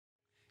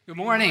Good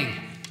morning.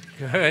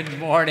 Good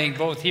morning,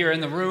 both here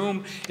in the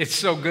room. It's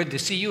so good to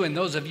see you, and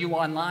those of you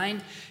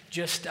online,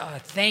 just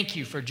thank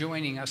you for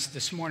joining us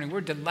this morning.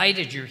 We're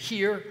delighted you're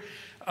here.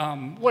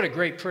 What a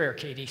great prayer,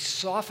 Katie.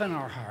 Soften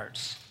our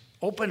hearts,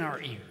 open our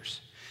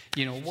ears.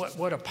 You know,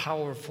 what a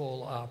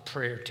powerful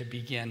prayer to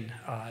begin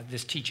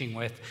this teaching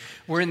with.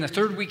 We're in the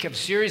third week of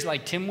series,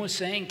 like Tim was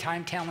saying,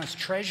 Time, Talents,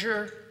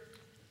 Treasure.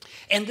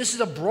 And this is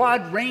a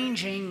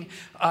broad-ranging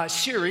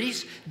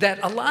series that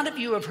a lot of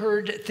you have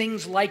heard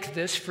things like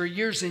this for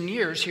years and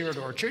years here at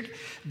Orchard,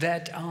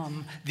 that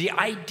the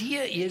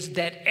idea is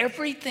that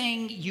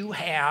everything you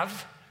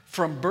have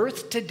from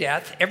birth to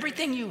death,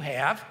 everything you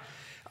have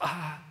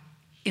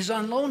is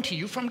on loan to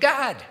you from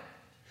God.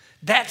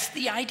 That's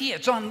the idea.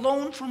 It's on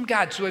loan from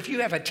God. So if you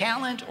have a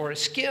talent or a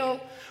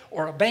skill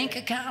or a bank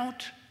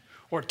account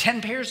or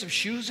 10 pairs of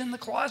shoes in the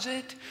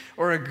closet,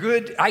 or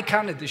I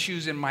counted the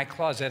shoes in my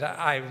closet.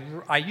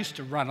 I used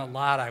to run a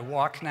lot. I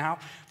walk now.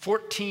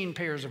 14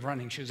 pairs of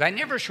running shoes. I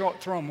never throw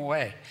them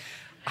away.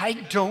 I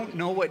don't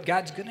know what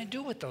God's going to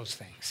do with those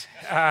things.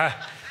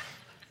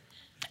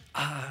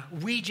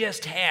 We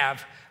just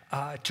have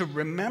to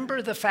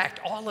remember the fact,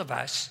 all of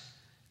us,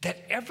 that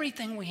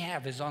everything we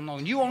have is on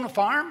loan. You own a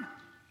farm?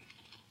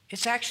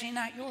 It's actually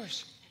not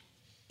yours.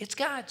 It's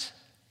God's.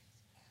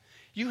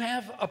 You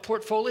have a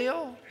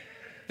portfolio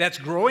that's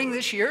growing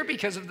this year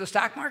because of the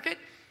stock market.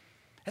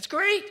 That's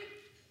great.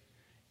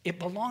 It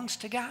belongs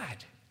to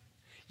God.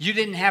 You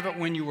didn't have it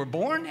when you were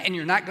born, and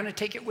you're not going to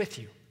take it with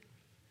you.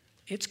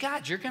 It's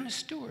God's. You're going to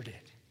steward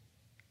it.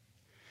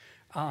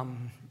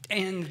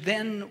 And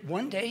then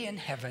one day in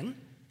heaven,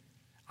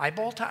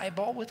 eyeball to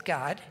eyeball with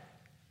God,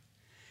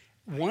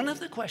 one of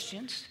the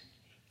questions,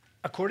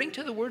 according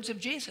to the words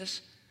of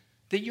Jesus,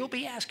 that you'll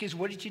be asked is,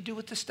 what did you do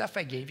with the stuff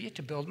I gave you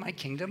to build my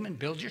kingdom and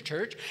build your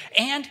church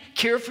and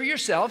care for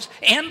yourselves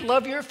and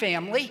love your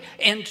family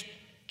and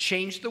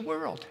change the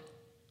world?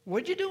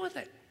 What did you do with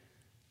it?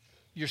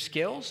 Your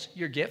skills,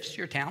 your gifts,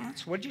 your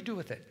talents, what did you do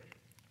with it?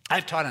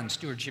 I've taught on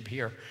stewardship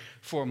here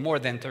for more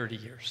than 30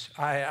 years.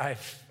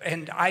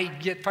 And I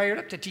get fired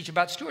up to teach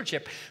about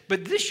stewardship.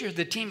 But this year,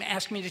 the team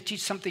asked me to teach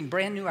something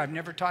brand new I've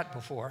never taught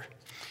before.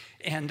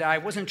 And I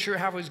wasn't sure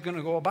how I was going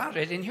to go about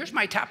it. And here's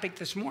my topic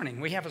this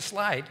morning. We have a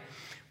slide.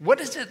 What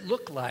does it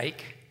look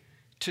like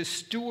to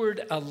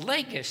steward a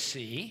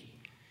legacy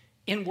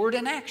in word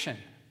and action?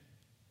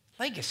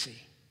 Legacy.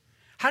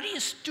 How do you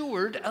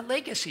steward a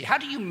legacy? How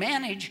do you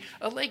manage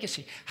a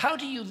legacy? How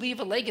do you leave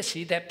a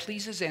legacy that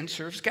pleases and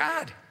serves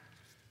God?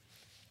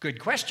 Good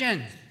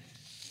question.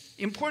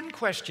 Important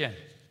question.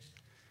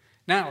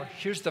 Now,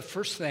 here's the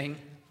first thing.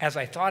 As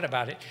I thought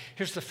about it,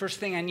 here's the first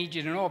thing I need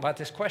you to know about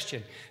this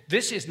question.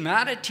 This is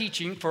not a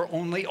teaching for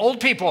only old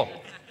people.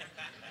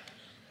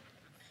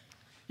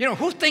 You know,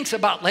 who thinks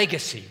about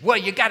legacy? Well,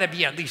 you got to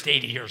be at least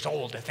 80 years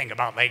old to think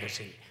about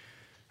legacy.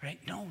 Right?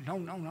 No.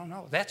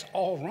 That's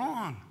all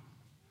wrong.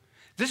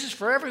 This is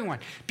for everyone.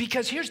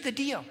 Because here's the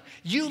deal.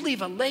 You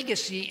leave a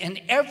legacy in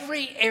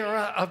every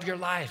era of your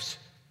lives.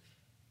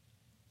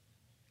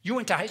 You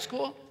went to high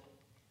school?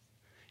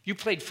 You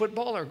played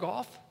football or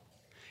golf?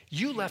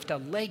 You left a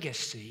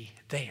legacy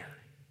there.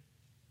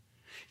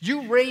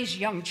 You raise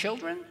young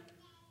children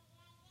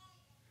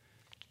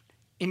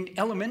in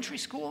elementary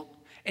school,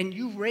 and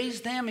you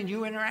raise them and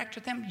you interact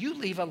with them. You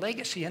leave a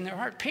legacy in their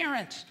heart.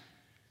 Parents,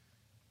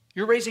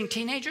 you're raising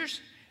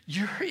teenagers.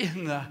 You're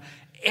in the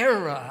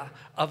era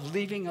of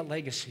leaving a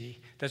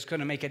legacy that's going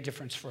to make a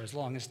difference for as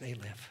long as they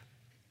live.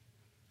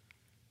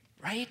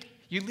 Right?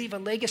 You leave a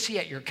legacy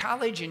at your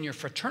college, in your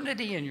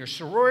fraternity, in your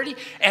sorority,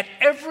 at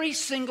every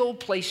single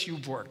place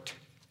you've worked.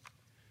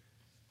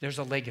 There's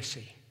a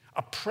legacy,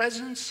 a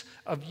presence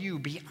of you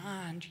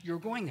beyond your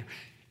going there.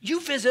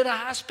 You visit a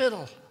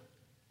hospital,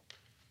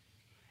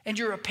 and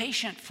you're a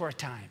patient for a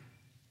time.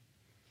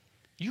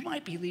 You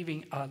might be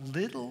leaving a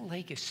little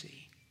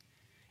legacy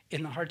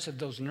in the hearts of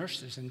those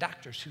nurses and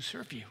doctors who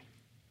serve you.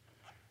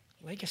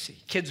 Legacy.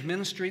 Kids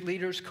ministry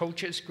leaders,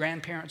 coaches,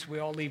 grandparents, we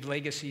all leave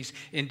legacies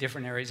in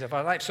different areas of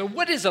our life. So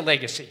what is a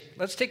legacy?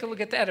 Let's take a look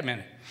at that a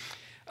minute.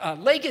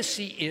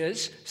 Legacy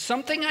is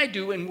something I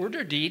do in word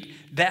or deed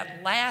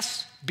that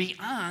lasts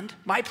beyond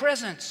my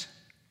presence.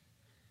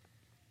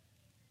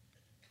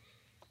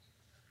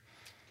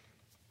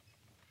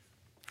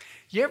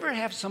 You ever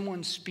have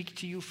someone speak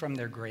to you from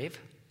their grave?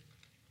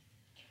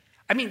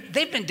 I mean,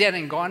 they've been dead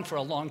and gone for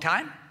a long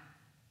time.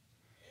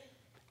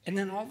 And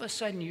then all of a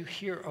sudden you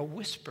hear a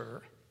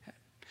whisper.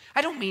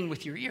 I don't mean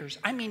with your ears.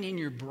 I mean in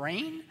your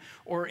brain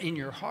or in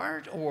your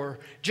heart or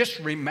just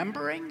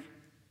remembering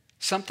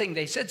something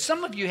they said.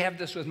 Some of you have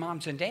this with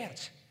moms and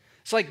dads.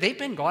 It's like they've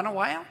been gone a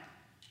while.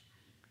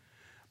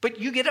 But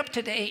you get up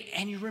today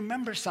and you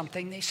remember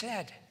something they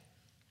said.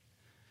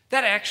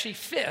 That actually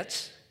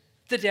fits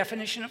the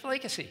definition of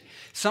legacy.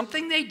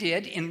 Something they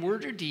did in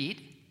word or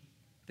deed,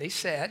 they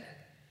said,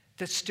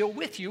 that's still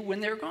with you when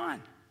they're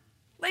gone.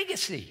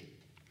 Legacy.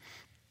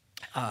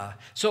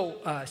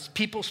 So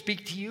people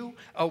speak to you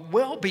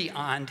well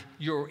beyond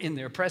you're in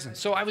their presence.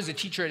 So I was a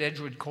teacher at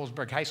Edgewood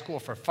Colesburg High School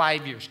for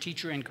 5 years,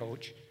 teacher and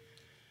coach.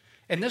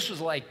 And this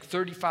was like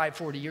 35,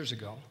 40 years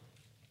ago.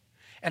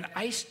 And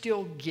I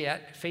still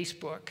get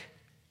Facebook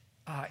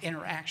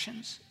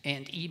interactions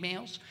and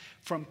emails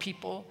from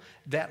people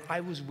that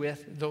I was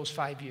with those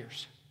 5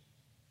 years.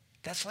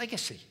 That's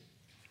legacy.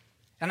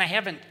 And I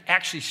haven't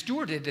actually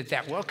stewarded it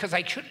that well because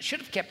I should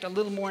have kept a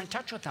little more in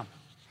touch with them.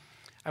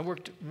 I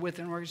worked with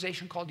an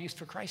organization called Youth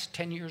for Christ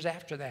 10 years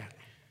after that.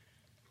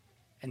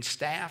 And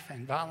staff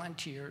and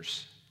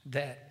volunteers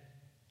that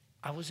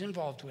I was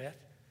involved with,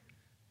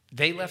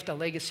 they left a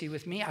legacy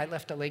with me, I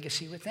left a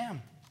legacy with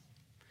them.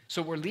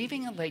 So we're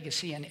leaving a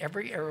legacy in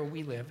every era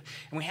we live,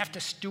 and we have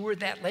to steward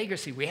that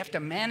legacy. We have to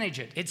manage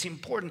it. It's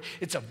important.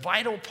 It's a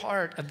vital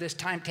part of this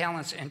Time,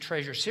 Talents, and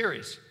Treasure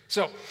series.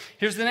 So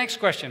here's the next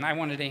question I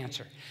wanted to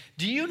answer.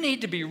 Do you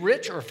need to be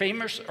rich or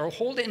famous or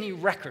hold any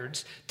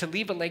records to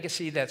leave a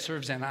legacy that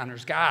serves and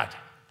honors God?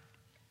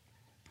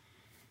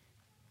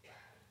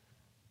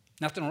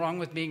 Nothing wrong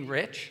with being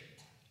rich.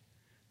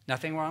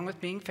 Nothing wrong with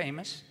being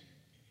famous.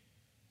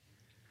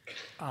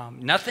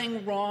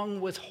 Nothing wrong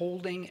with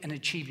holding an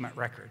achievement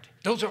record.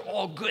 Those are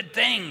all good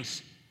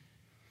things.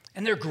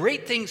 And they're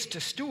great things to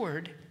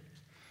steward.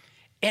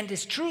 And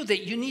it's true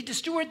that you need to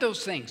steward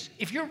those things.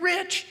 If you're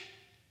rich,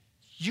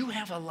 you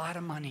have a lot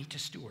of money to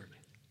steward.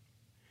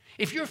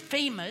 If you're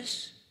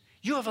famous,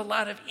 you have a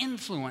lot of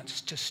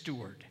influence to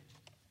steward.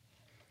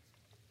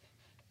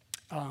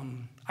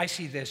 I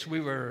see this.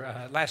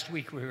 Last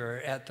week we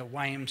were at the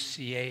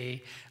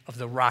YMCA of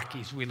the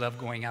Rockies. We love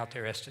going out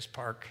there, Estes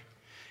Park.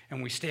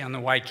 And we stay on the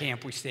Y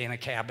camp, we stay in a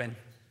cabin.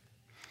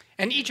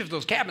 And each of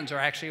those cabins are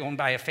actually owned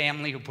by a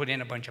family who put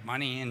in a bunch of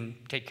money and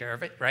take care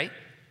of it, right?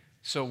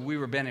 So we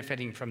were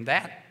benefiting from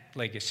that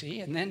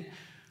legacy. And then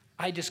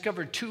I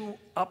discovered 2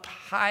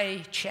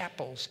 up-high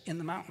chapels in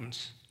the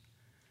mountains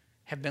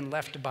have been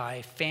left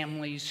by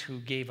families who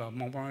gave a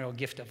memorial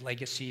gift of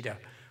legacy to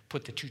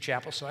put the 2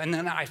 chapels. So, and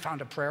then I found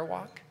a prayer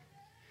walk,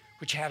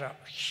 which had a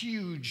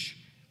huge,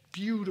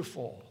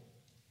 beautiful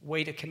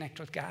way to connect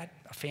with God.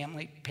 A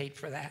family paid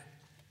for that.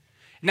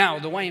 Now,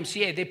 the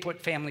YMCA, they put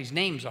families'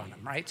 names on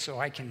them, right? So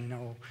I can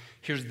know,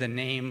 here's the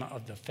name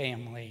of the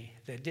family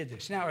that did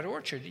this. Now, at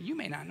Orchard, you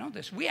may not know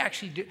this, we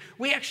actually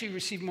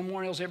receive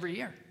memorials every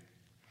year.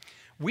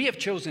 We have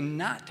chosen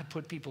not to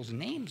put people's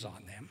names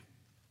on them.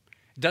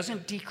 It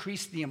doesn't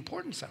decrease the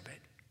importance of it.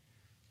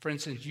 For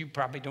instance, you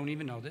probably don't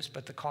even know this,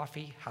 but the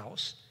coffee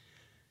house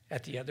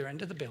at the other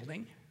end of the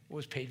building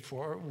was paid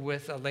for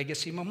with a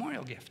legacy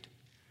memorial gift.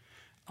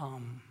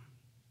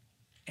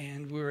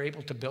 And we were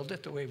able to build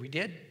it the way we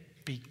did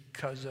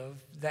because of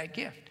that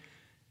gift.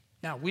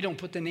 Now, we don't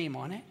put the name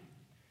on it,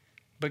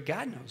 but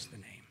God knows the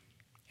name.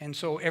 And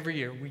so every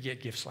year we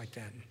get gifts like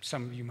that. And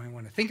some of you might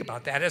want to think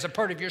about that as a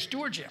part of your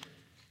stewardship.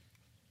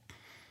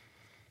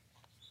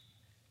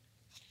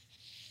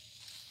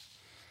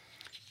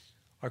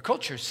 Our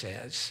culture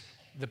says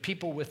the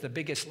people with the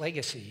biggest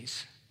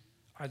legacies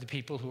are the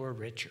people who are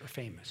rich or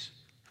famous,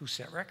 who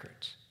set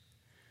records.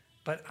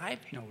 But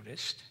I've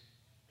noticed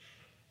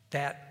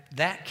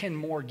that can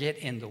more get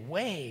in the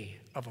way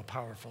of a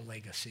powerful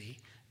legacy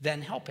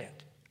than help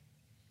it.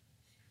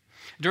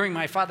 During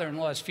my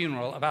father-in-law's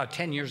funeral about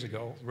 10 years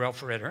ago,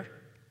 Ralph Ritter,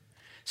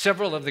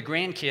 several of the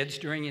grandkids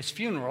during his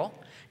funeral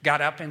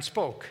got up and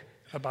spoke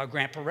about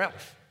Grandpa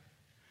Ralph.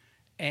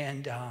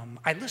 And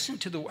I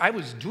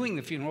was doing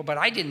the funeral, but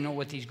I didn't know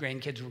what these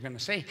grandkids were going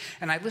to say.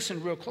 And I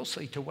listened real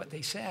closely to what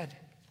they said.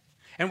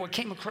 And what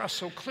came across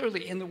so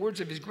clearly in the words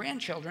of his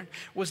grandchildren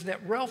was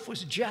that Ralph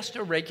was just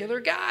a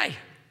regular guy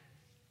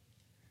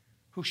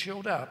who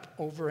showed up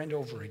over and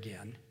over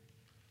again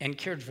and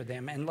cared for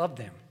them and loved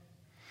them.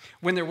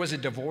 When there was a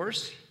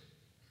divorce,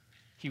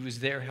 he was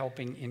there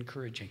helping,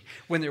 encouraging.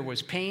 When there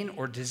was pain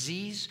or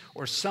disease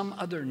or some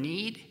other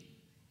need,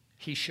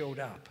 he showed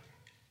up.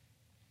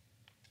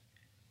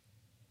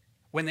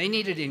 When they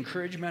needed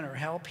encouragement or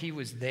help, he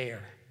was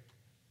there.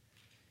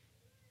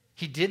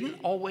 He didn't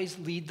always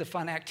lead the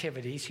fun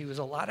activities. He was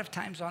a lot of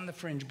times on the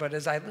fringe, but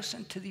as I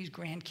listened to these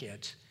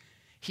grandkids,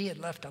 he had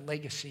left a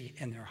legacy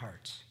in their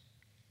hearts.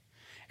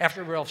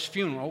 After Ralph's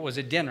funeral was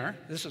a dinner.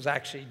 This was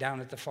actually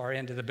down at the far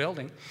end of the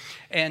building.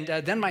 And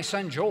then my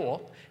son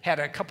Joel had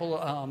a couple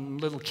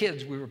little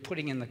kids we were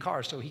putting in the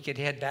car so he could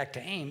head back to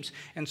Ames.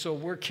 And so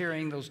we're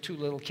carrying those 2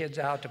 little kids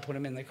out to put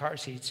them in the car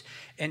seats.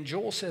 And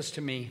Joel says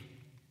to me,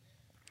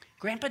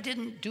 "Grandpa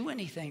didn't do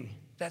anything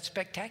that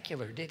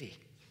spectacular, did he?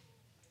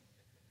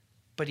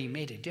 But he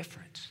made a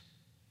difference."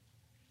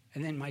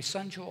 And then my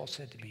son Joel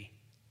said to me,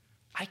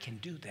 "I can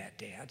do that,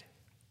 Dad.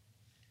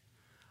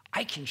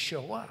 I can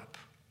show up.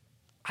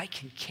 I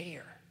can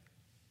care.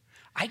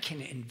 I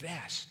can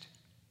invest.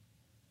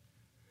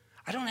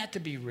 I don't have to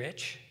be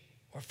rich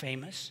or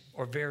famous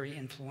or very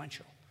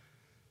influential.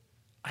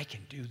 I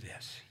can do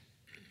this."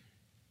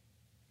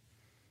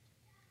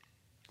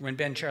 When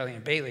Ben, Charlie,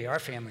 and Bailey, our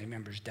family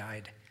members,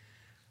 died,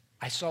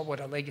 I saw what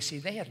a legacy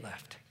they had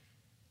left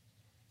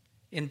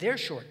in their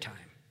short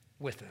time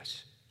with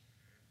us.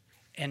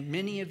 And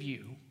many of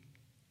you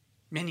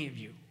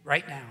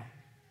right now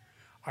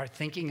are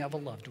thinking of a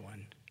loved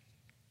one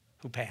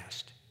who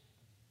passed,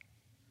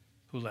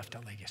 who left a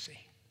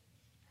legacy.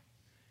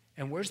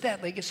 And where's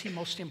that legacy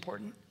most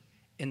important?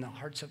 In the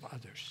hearts of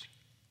others,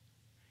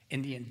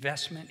 in the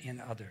investment in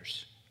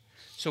others.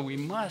 So we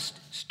must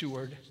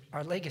steward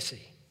our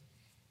legacy.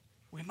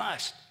 We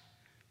must.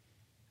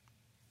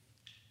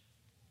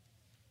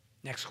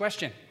 Next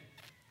question.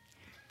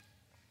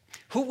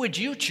 Who would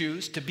you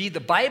choose to be the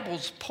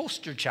Bible's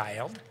poster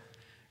child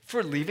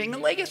for leaving a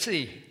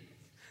legacy?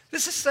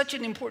 This is such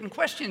an important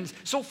question.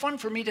 So fun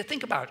for me to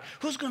think about.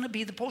 Who's going to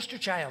be the poster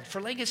child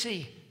for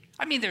legacy?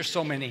 I mean, there's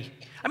so many.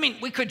 I mean,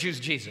 we could choose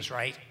Jesus,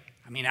 right?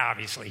 I mean,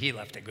 obviously, he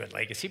left a good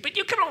legacy, but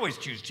you can always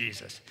choose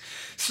Jesus.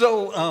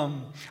 So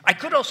I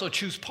could also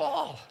choose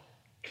Paul,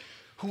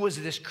 who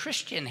was this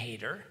Christian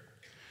hater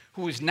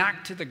who was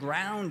knocked to the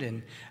ground,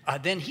 and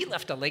then he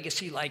left a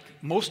legacy like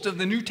most of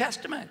the New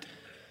Testament.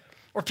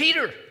 Or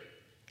Peter.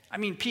 I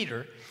mean,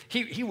 Peter,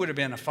 he would have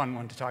been a fun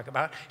one to talk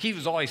about. He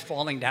was always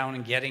falling down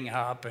and getting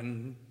up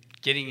and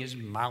getting his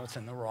mouth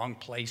in the wrong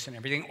place and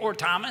everything. Or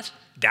Thomas,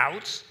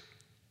 doubts.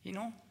 You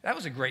know, that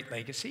was a great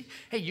legacy.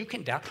 Hey, you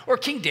can doubt. Or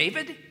King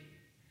David.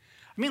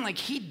 I mean, like,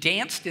 he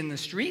danced in the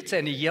streets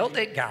and he yelled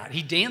at God.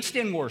 He danced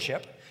in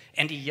worship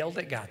and he yelled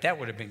at God. That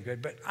would have been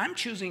good. But I'm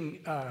choosing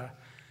a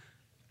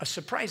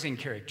surprising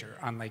character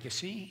on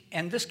legacy.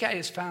 And this guy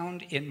is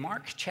found in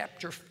Mark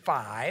chapter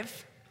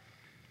 5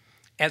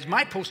 as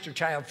my poster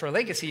child for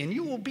legacy. And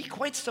you will be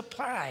quite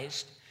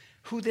surprised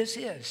who this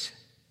is.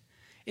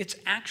 It's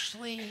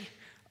actually,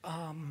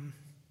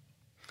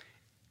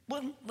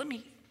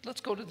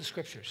 let's go to the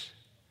scriptures.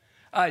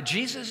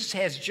 Jesus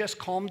has just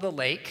calmed the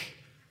lake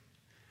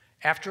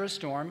after a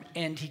storm,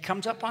 and he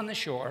comes up on the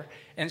shore,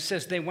 and it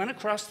says they went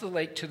across the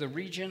lake to the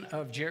region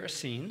of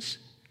Gerasenes.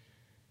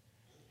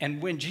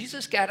 And when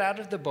Jesus got out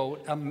of the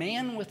boat, a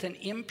man with an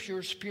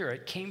impure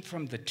spirit came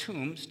from the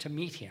tombs to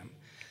meet him.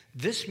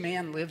 This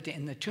man lived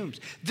in the tombs.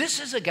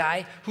 This is a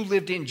guy who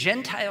lived in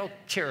Gentile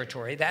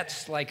territory.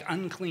 That's like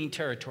unclean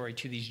territory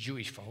to these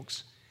Jewish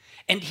folks.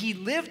 And he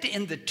lived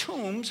in the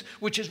tombs,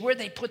 which is where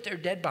they put their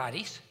dead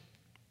bodies.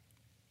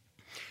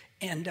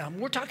 And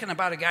we're talking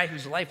about a guy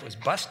whose life was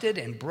busted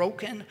and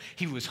broken.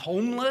 He was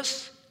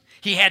homeless.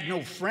 He had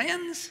no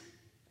friends.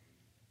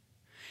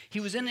 He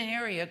was in an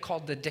area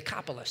called the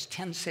Decapolis,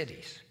 10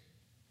 cities.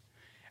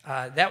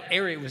 That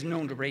area was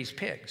known to raise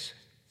pigs.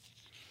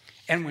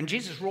 And when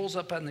Jesus rolls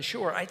up on the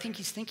shore, I think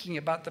he's thinking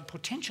about the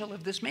potential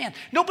of this man.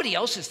 Nobody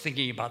else is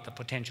thinking about the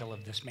potential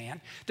of this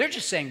man. They're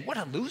just saying, what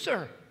a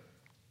loser.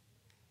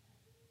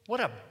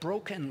 What a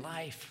broken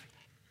life.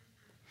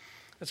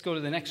 Let's go to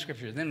the next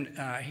scripture. Then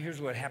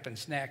here's what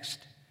happens next.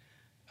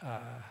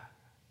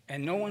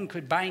 And no one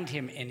could bind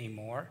him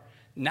anymore,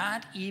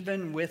 not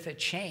even with a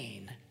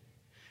chain.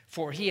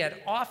 For he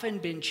had often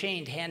been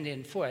chained hand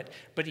and foot,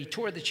 but he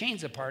tore the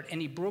chains apart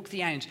and he broke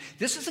the irons.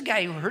 This is a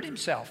guy who hurt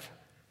himself.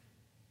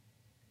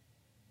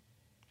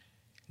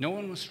 No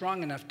one was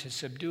strong enough to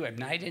subdue him.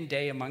 Night and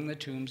day among the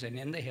tombs and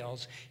in the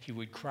hills, he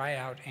would cry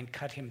out and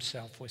cut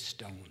himself with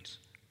stones.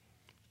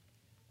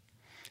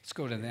 Let's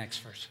go to the next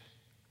verse.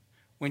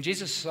 When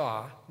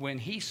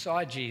he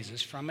saw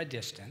Jesus from a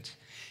distance,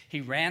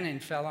 he ran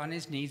and fell on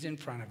his knees in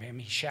front of him.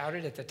 He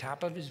shouted at the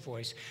top of his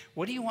voice,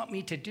 "What do you want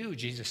me to do,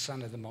 Jesus,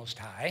 Son of the Most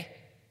High?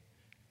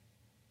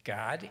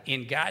 God,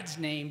 in God's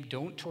name,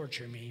 don't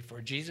torture me."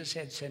 For Jesus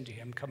had said to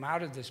him, "Come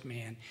out of this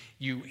man,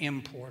 you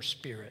impure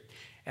spirit."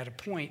 At a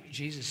point,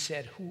 Jesus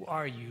said, "Who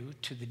are you?"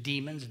 to the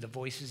demons, the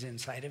voices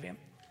inside of him.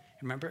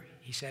 Remember,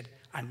 he said,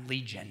 "I'm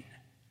legion.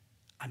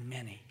 I'm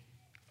many."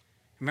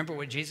 Remember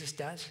what Jesus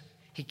does?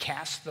 He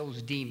casts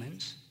those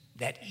demons,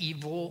 that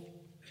evil,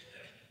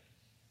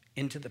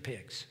 into the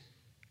pigs.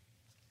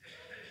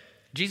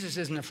 Jesus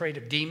isn't afraid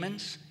of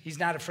demons. He's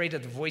not afraid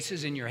of the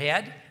voices in your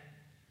head.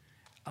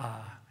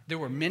 There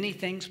were many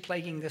things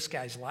plaguing this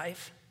guy's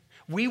life.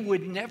 We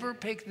would never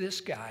pick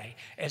this guy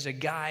as a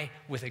guy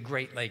with a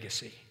great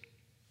legacy.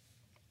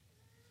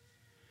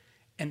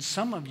 And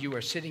some of you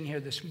are sitting here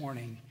this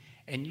morning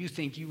and you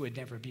think you would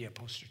never be a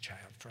poster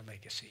child for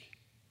legacy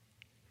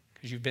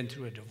because you've been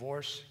through a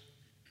divorce,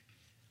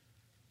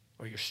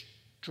 or you're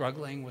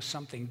struggling with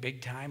something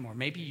big time, or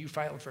maybe you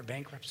filed for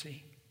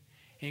bankruptcy.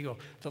 And you go,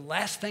 the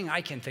last thing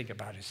I can think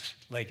about is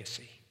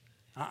legacy.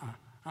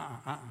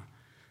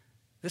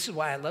 This is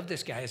why I love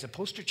this guy as a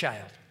poster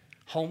child.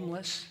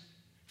 Homeless,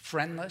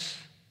 friendless,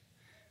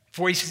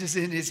 voices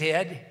in his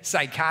head,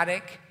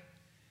 psychotic,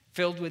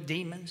 filled with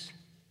demons.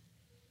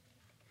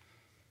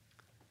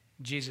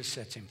 Jesus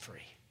sets him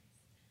free.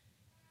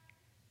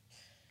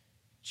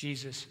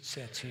 Jesus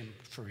sets him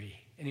free.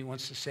 And he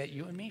wants to set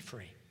you and me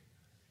free.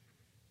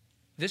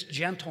 This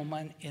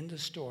gentleman in the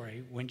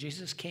story, when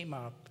Jesus came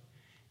up,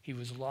 he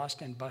was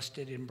lost and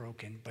busted and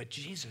broken, but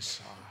Jesus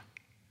saw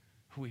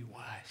who he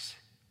was.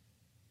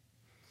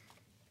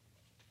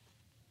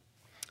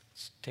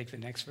 Let's take the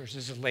next verse.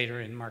 This is later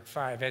in Mark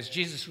 5. As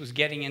Jesus was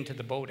getting into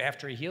the boat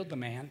after he healed the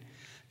man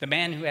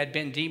who had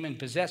been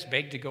demon-possessed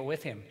begged to go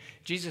with him.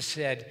 Jesus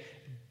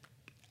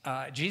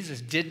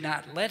did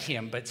not let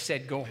him, but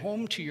said, "Go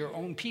home to your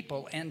own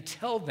people and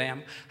tell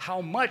them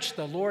how much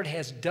the Lord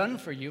has done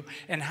for you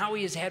and how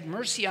he has had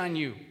mercy on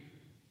you."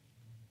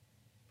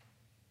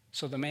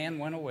 So the man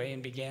went away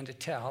and began to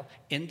tell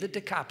in the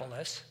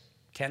Decapolis,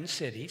 10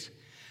 cities,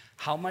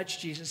 how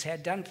much Jesus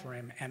had done for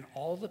him, and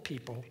all the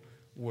people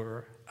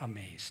were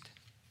amazed.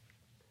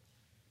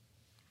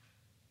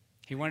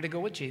 He wanted to go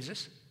with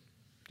Jesus.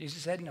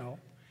 Jesus said no.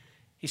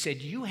 He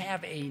said, you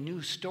have a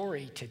new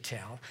story to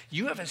tell.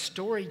 You have a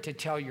story to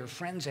tell your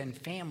friends and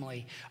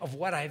family of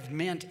what I've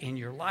meant in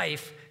your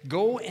life.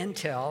 Go and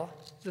tell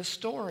the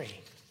story.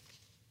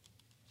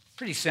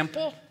 Pretty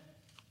simple.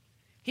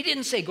 He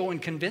didn't say go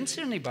and convince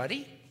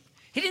anybody.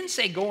 He didn't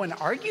say go and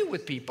argue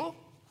with people.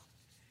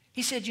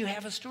 He said you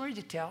have a story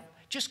to tell.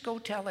 Just go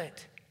tell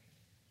it.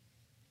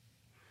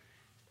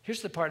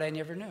 Here's the part I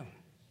never knew.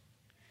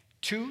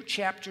 2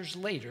 chapters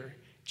later,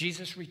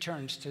 Jesus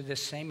returns to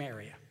this same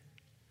area.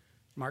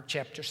 Mark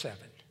chapter 7.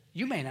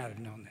 You may not have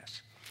known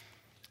this.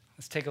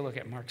 Let's take a look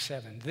at Mark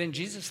 7. Then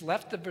Jesus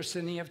left the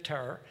vicinity of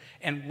Tyre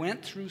and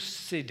went through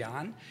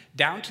Sidon,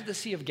 down to the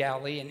Sea of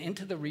Galilee and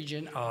into the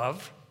region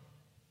of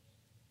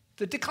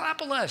the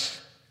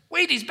Decapolis.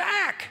 Wait, he's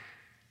back.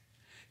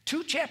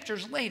 2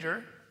 chapters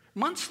later,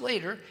 months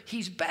later,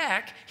 he's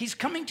back. He's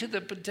coming to the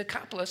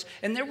Decapolis,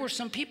 and there were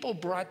some people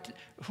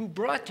who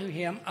brought to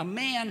him a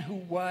man who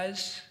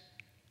was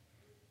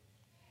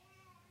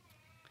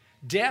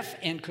deaf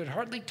and could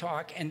hardly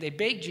talk, and they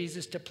begged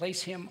Jesus to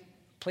place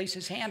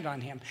his hand on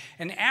him.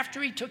 And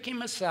after he took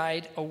him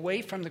aside,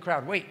 away from the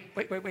crowd. Wait.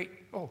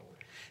 Oh,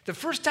 the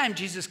first time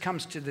Jesus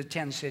comes to the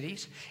 10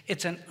 cities,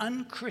 it's an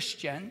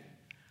unchristian,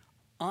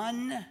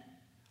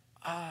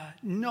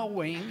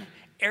 unknowing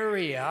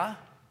area,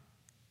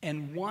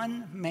 and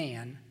one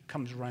man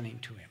comes running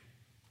to him.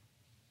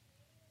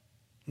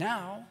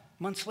 Now,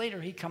 months later,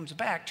 he comes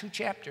back, 2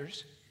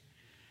 chapters,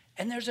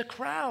 and there's a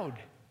crowd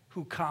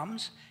who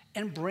comes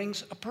and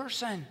brings a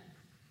person.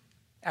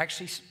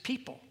 Actually,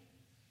 people.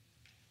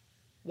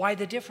 Why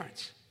the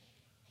difference?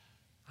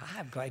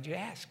 I'm glad you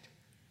asked.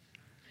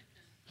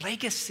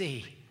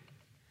 Legacy.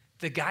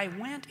 The guy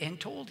went and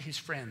told his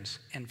friends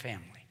and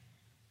family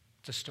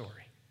the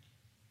story.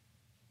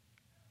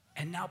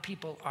 And now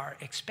people are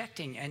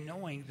expecting and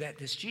knowing that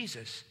this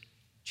Jesus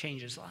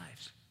changes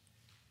lives.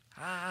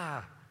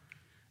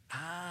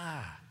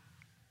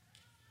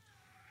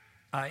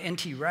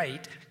 N.T.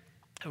 Wright,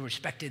 a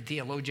respected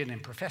theologian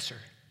and professor,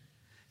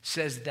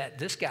 says that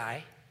this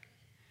guy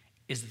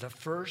is the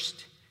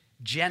first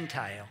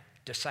Gentile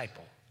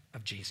disciple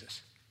of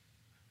Jesus.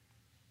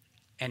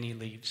 And he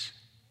leaves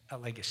a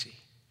legacy.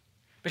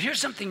 But here's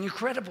something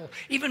incredible,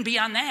 even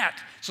beyond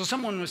that. So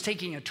someone was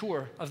taking a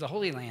tour of the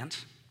Holy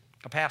Lands,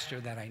 a pastor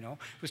that I know,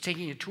 was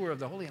taking a tour of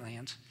the Holy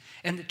Lands,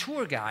 and the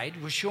tour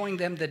guide was showing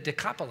them the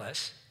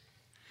Decapolis.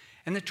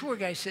 And the tour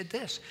guy said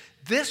this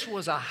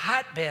was a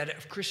hotbed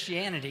of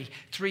Christianity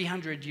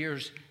 300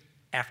 years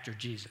after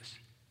Jesus.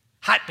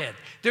 Hotbed.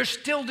 They're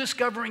still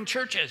discovering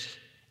churches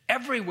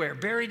everywhere,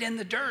 buried in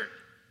the dirt.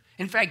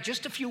 In fact,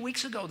 just a few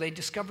weeks ago, they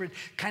discovered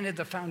kind of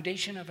the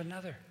foundation of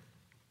another.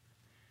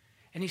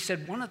 And he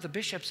said one of the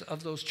bishops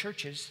of those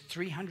churches,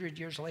 300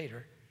 years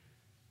later,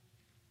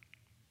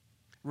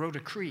 wrote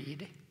a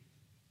creed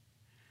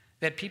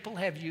that people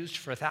have used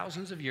for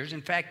thousands of years.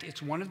 In fact,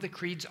 it's one of the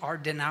creeds our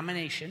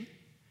denomination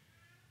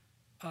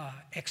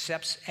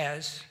accepts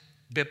as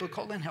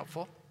biblical and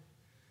helpful.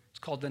 It's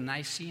called the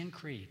Nicene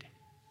Creed.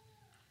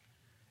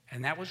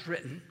 And that was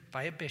written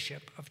by a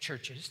bishop of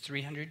churches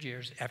 300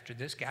 years after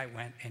this guy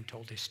went and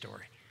told his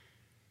story.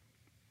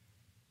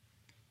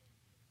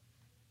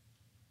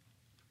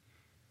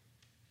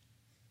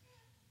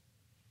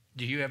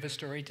 Do you have a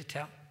story to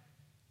tell?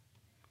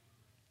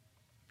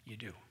 You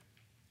do.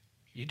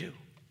 You do.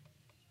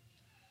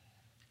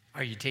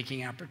 Are you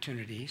taking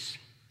opportunities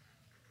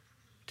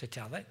to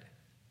tell it?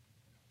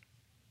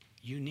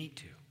 You need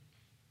to.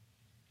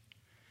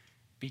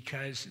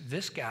 Because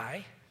this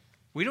guy,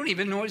 we don't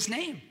even know his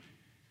name.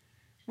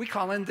 We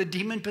call him the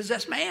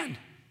demon-possessed man.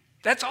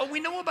 That's all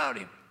we know about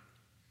him.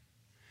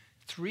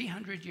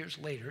 300 years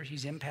later,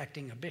 he's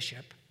impacting a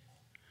bishop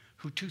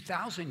who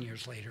 2,000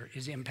 years later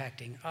is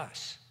impacting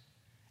us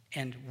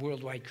and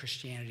worldwide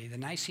Christianity. The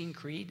Nicene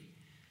Creed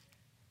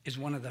is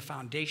one of the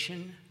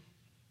foundation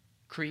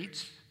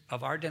creeds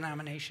of our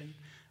denomination,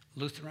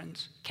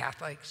 Lutherans,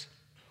 Catholics,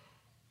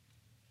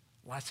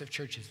 lots of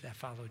churches that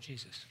follow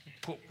Jesus.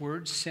 Put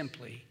words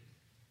simply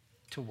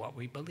to what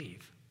we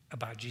believe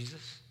about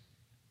Jesus,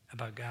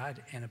 about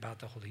God, and about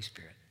the Holy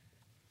Spirit.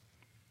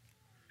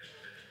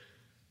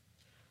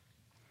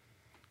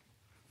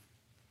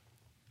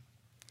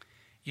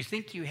 You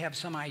think you have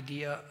some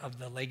idea of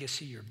the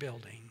legacy you're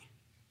building,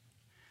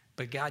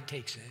 but God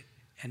takes it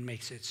and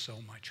makes it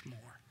so much more.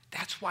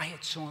 That's why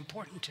it's so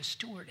important to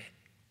steward it.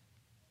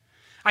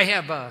 I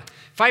have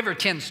 5 or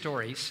 10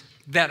 stories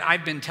that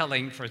I've been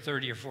telling for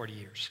 30 or 40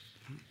 years.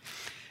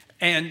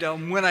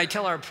 And when I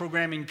tell our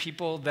programming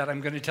people that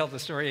I'm going to tell the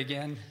story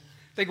again,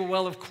 they go,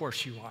 well, of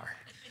course you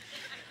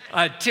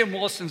are. Tim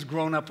Wilson's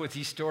grown up with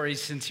these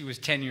stories since he was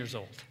 10 years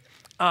old.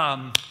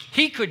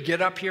 He could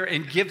get up here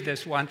and give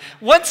this one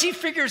once he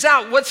figures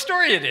out what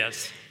story it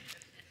is.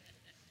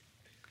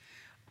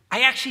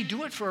 I actually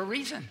do it for a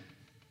reason.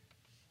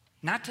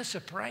 not to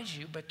surprise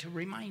you, but to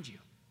remind you.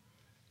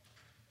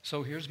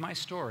 So here's my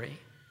story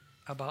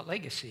about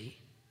legacy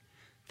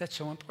that's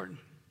so important.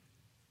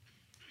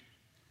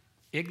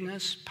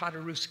 Ignaz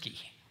Paderewski.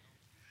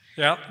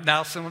 Yep,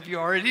 now some of you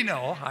already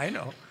know, I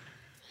know.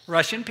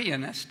 Russian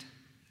pianist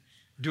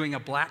doing a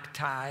black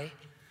tie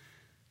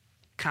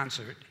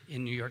concert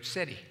in New York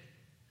City.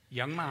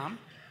 Young mom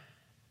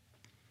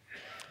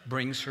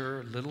brings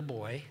her little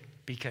boy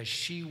because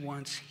she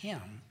wants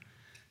him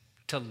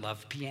to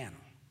love piano.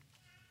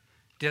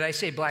 Did I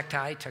say black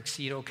tie,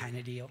 tuxedo kind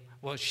of deal?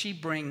 Well, she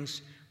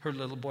brings her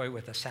little boy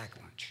with a sack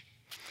lunch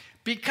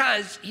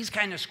because he's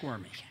kind of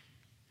squirmy.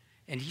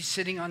 And he's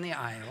sitting on the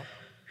aisle,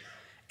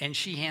 and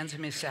she hands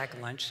him his sack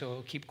lunch so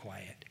he'll keep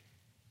quiet.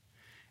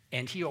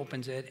 And he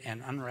opens it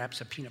and unwraps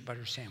a peanut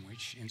butter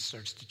sandwich and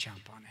starts to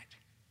chomp on it.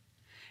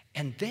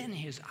 And then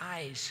his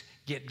eyes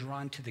get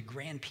drawn to the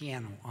grand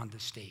piano on the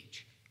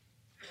stage.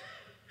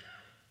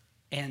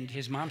 And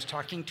his mom's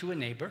talking to a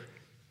neighbor,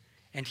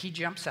 and he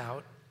jumps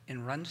out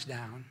and runs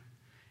down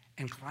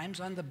and climbs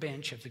on the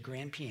bench of the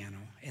grand piano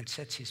and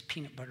sets his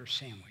peanut butter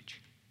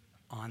sandwich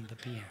on the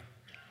piano.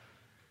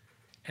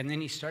 And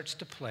then he starts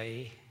to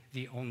play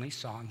the only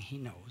song he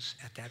knows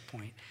at that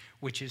point,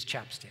 which is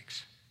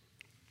Chopsticks.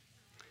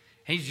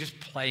 And he's just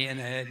playing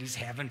it, he's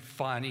having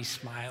fun, he's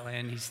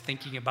smiling, he's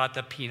thinking about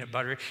the peanut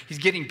butter, he's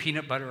getting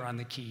peanut butter on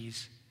the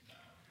keys.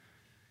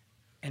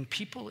 And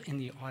people in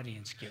the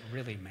audience get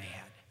really mad.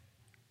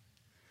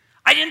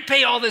 I didn't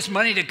pay all this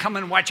money to come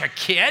and watch a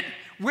kid.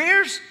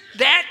 Where's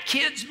that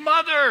kid's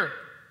mother?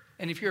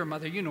 And if you're a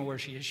mother, you know where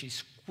she is.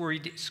 She's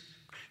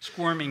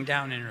squirming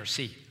down in her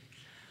seat.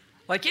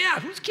 Like, yeah,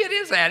 whose kid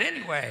is that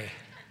anyway?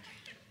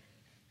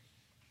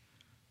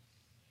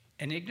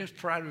 And Ignaz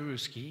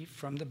Paderewski,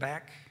 from the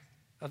back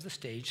of the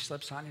stage,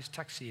 slips on his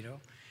tuxedo,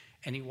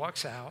 and he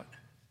walks out,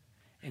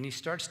 and he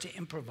starts to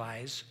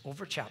improvise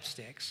over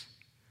Chopsticks,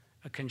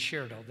 a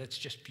concerto that's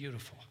just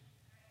beautiful.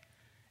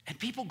 And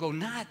people go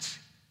nuts.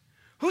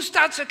 Who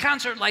starts a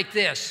concert like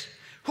this?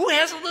 Who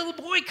has a little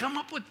boy come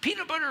up with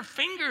peanut butter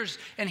fingers?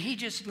 And he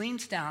just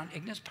leans down,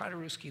 Ignaz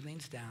Paderewski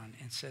leans down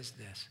and says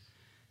this.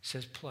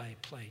 Says, play,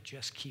 play,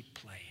 just keep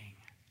playing.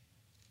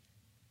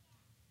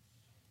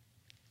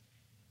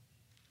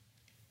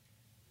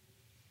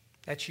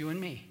 That's you and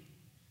me.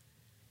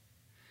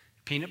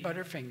 Peanut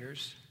butter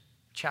fingers,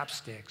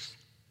 chopsticks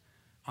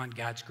on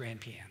God's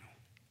grand piano.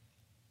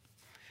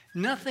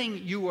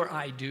 Nothing you or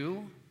I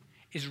do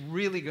is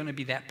really going to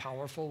be that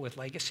powerful with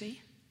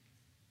legacy.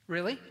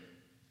 Really?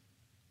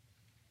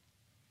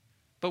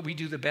 But we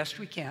do the best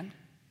we can.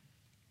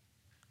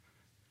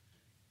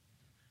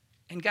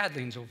 And God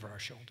leans over our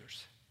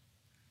shoulders.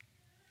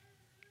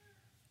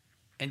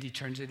 And he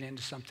turns it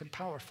into something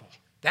powerful.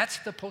 That's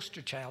the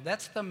poster child.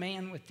 That's the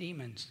man with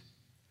demons.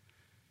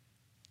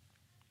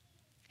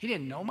 He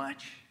didn't know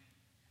much.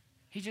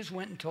 He just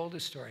went and told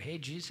his story. Hey,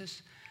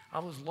 Jesus, I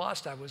was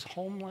lost. I was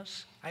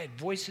homeless. I had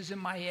voices in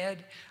my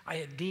head. I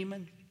had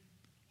demons.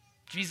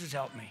 Jesus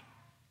helped me.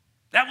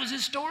 That was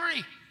his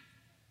story.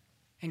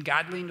 And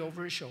God leaned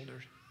over his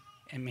shoulder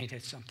and made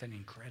it something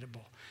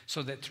incredible,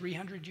 so that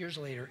 300 years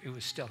later, it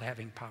was still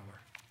having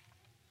power.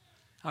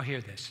 Now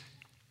hear this.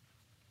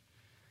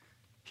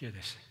 Hear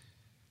this.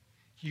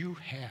 You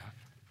have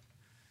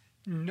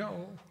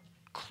no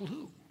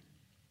clue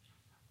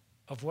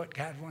of what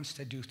God wants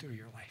to do through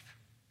your life.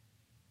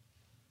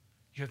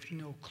 You have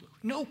no clue.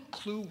 No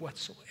clue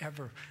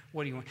whatsoever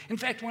what he wants. In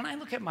fact, when I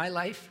look at my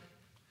life,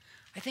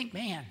 I think,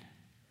 man,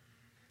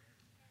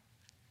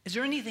 is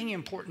there anything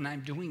important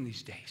I'm doing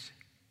these days?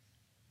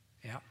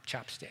 Yeah,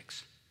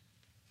 chopsticks.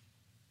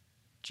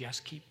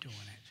 Just keep doing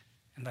it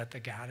and let the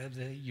God of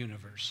the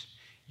universe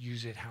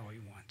use it how he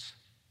wants.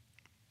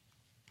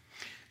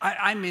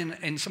 I'm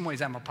in some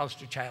ways, I'm a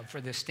poster child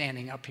for this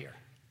standing up here.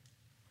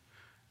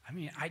 I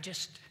mean,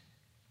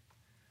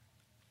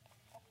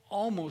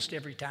 almost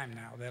every time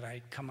now that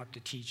I come up to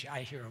teach,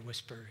 I hear a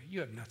whisper, you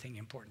have nothing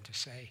important to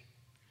say.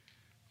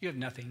 You have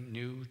nothing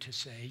new to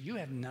say. You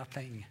have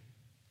nothing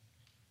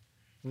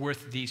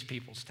worth these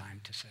people's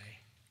time to say.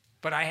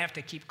 But I have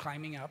to keep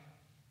climbing up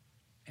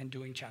and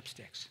doing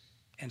chopsticks.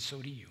 And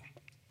so do you.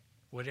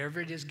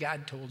 Whatever it is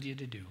God told you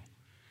to do.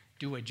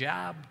 Do a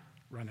job,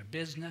 run a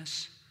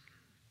business,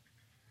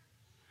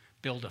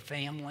 build a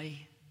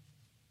family,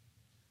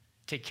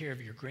 take care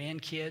of your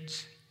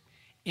grandkids,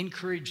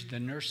 encourage the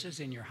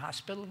nurses in your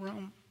hospital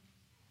room.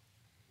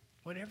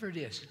 Whatever it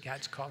is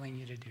God's calling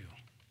you to do.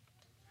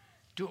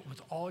 Do it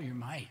with all your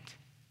might.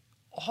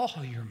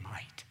 All your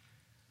might.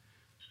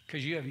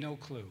 Because you have no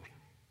clue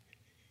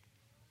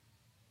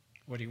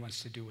what he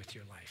wants to do with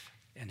your life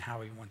and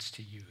how he wants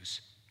to use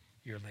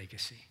your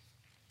legacy.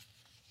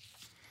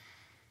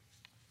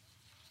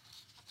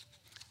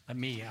 Let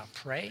me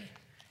pray,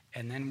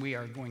 and then we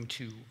are going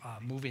to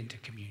move into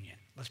communion.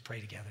 Let's pray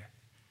together.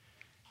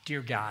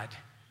 Dear God,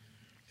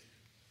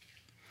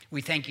 we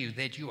thank you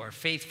that you are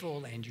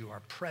faithful and you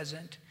are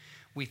present.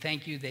 We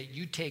thank you that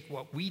you take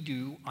what we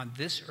do on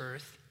this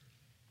earth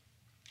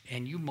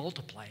and you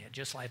multiply it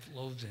just like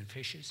loaves and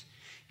fishes.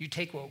 You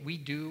take what we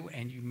do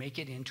and you make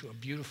it into a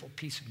beautiful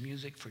piece of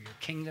music for your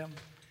kingdom,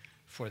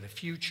 for the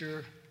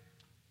future.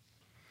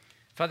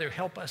 Father,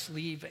 help us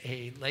leave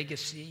a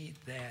legacy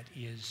that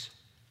is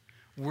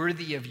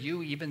worthy of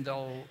you, even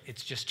though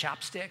it's just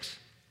chopsticks.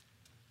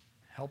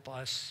 Help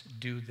us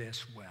do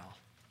this well,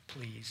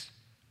 please.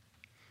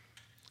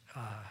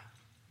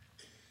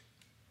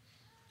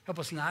 Help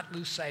us not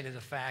lose sight of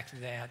the fact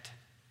that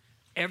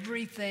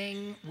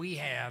everything we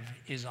have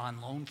is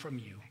on loan from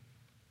you,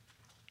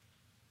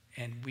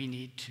 and we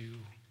need to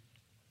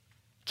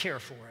care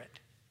for it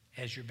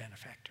as your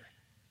benefactor.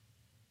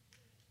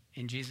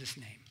 In Jesus'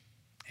 name,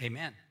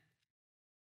 amen.